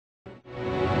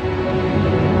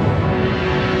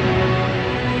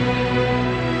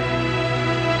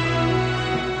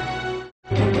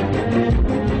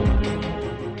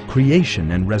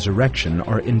Creation and resurrection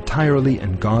are entirely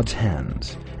in God's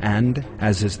hands, and,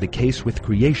 as is the case with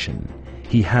creation,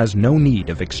 He has no need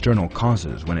of external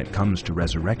causes when it comes to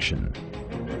resurrection.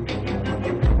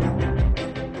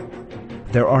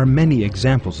 There are many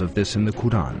examples of this in the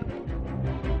Qur'an.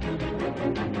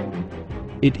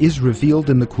 It is revealed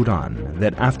in the Qur'an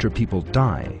that after people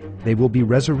die, they will be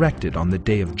resurrected on the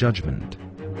Day of Judgment.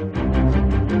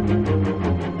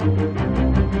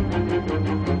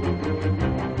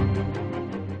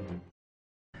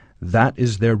 That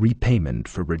is their repayment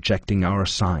for rejecting our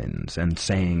signs and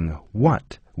saying,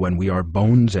 "What, when we are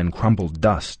bones and crumbled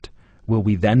dust, will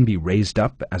we then be raised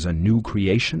up as a new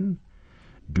creation?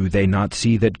 Do they not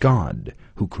see that God,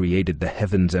 who created the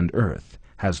heavens and earth,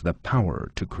 has the power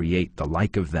to create the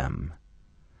like of them?"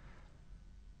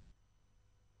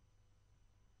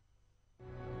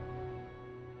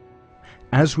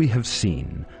 As we have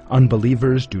seen,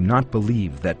 unbelievers do not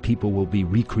believe that people will be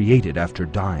recreated after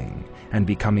dying and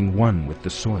becoming one with the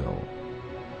soil.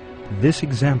 This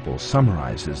example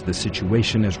summarizes the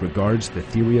situation as regards the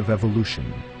theory of evolution.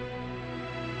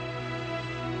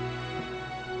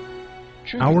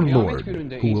 Our Lord,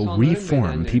 who will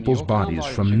reform people's bodies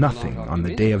from nothing on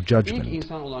the Day of Judgment,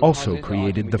 also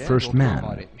created the first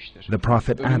man, the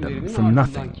Prophet Adam, from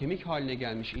nothing.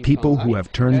 People who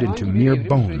have turned into mere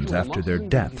bones after their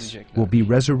deaths will be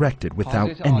resurrected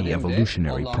without any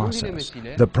evolutionary process.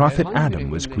 The Prophet Adam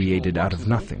was created out of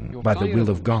nothing, by the will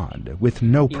of God, with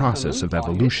no process of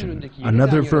evolution.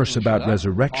 Another verse about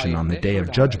resurrection on the Day of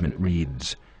Judgment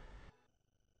reads,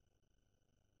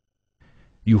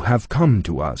 "You have come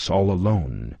to us all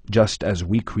alone, just as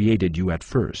we created you at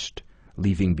first,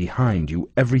 leaving behind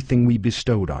you everything we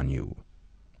bestowed on you."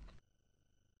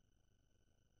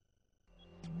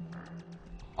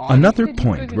 Another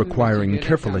point requiring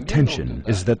careful attention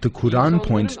is that the Qur'an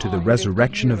points to the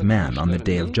resurrection of man on the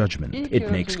Day of Judgment.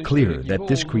 It makes clear that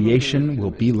this creation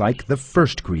will be like the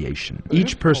first creation.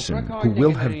 Each person who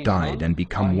will have died and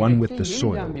become one with the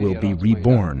soil will be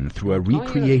reborn through a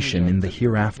recreation in the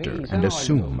hereafter and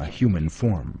assume a human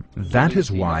form. That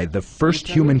is why the first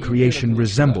human creation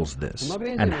resembles this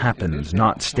and happens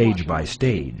not stage by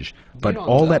stage, but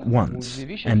all at once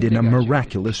and in a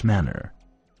miraculous manner.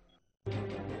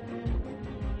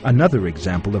 Another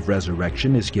example of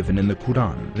resurrection is given in the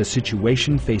Qur'an, the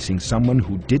situation facing someone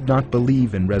who did not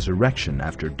believe in resurrection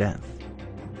after death.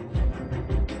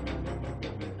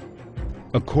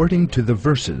 According to the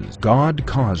verses, God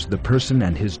caused the person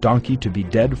and his donkey to be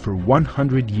dead for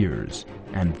 100 years,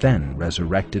 and then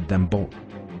resurrected them both.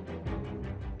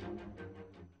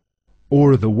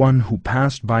 Or the one who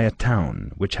passed by a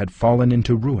town which had fallen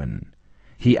into ruin.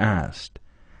 He asked,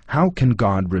 "How can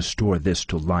God restore this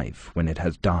to life when it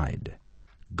has died?"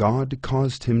 God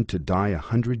caused him to die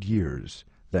 100 years,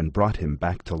 then brought him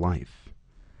back to life.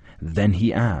 Then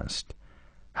he asked,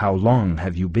 "How long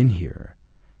have you been here?"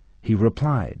 He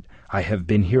replied, "I have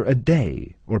been here a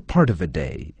day, or part of a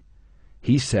day."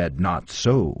 He said, "Not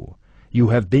so. You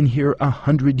have been here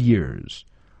 100 years.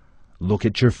 Look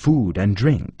at your food and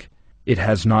drink. It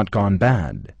has not gone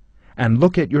bad. And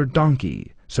look at your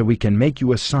donkey, so we can make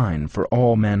you a sign for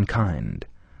all mankind.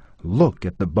 Look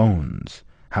at the bones,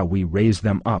 how we raise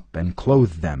them up and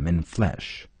clothe them in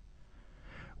flesh."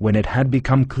 When it had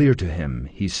become clear to him,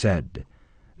 he said,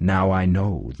 "Now I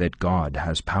know that God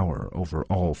has power over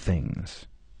all things."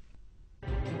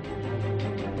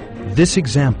 This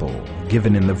example,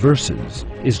 given in the verses,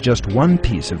 is just one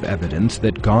piece of evidence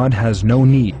that God has no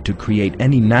need to create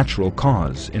any natural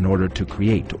cause in order to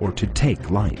create or to take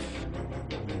life.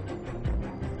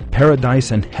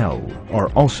 Paradise and hell are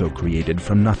also created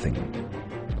from nothing.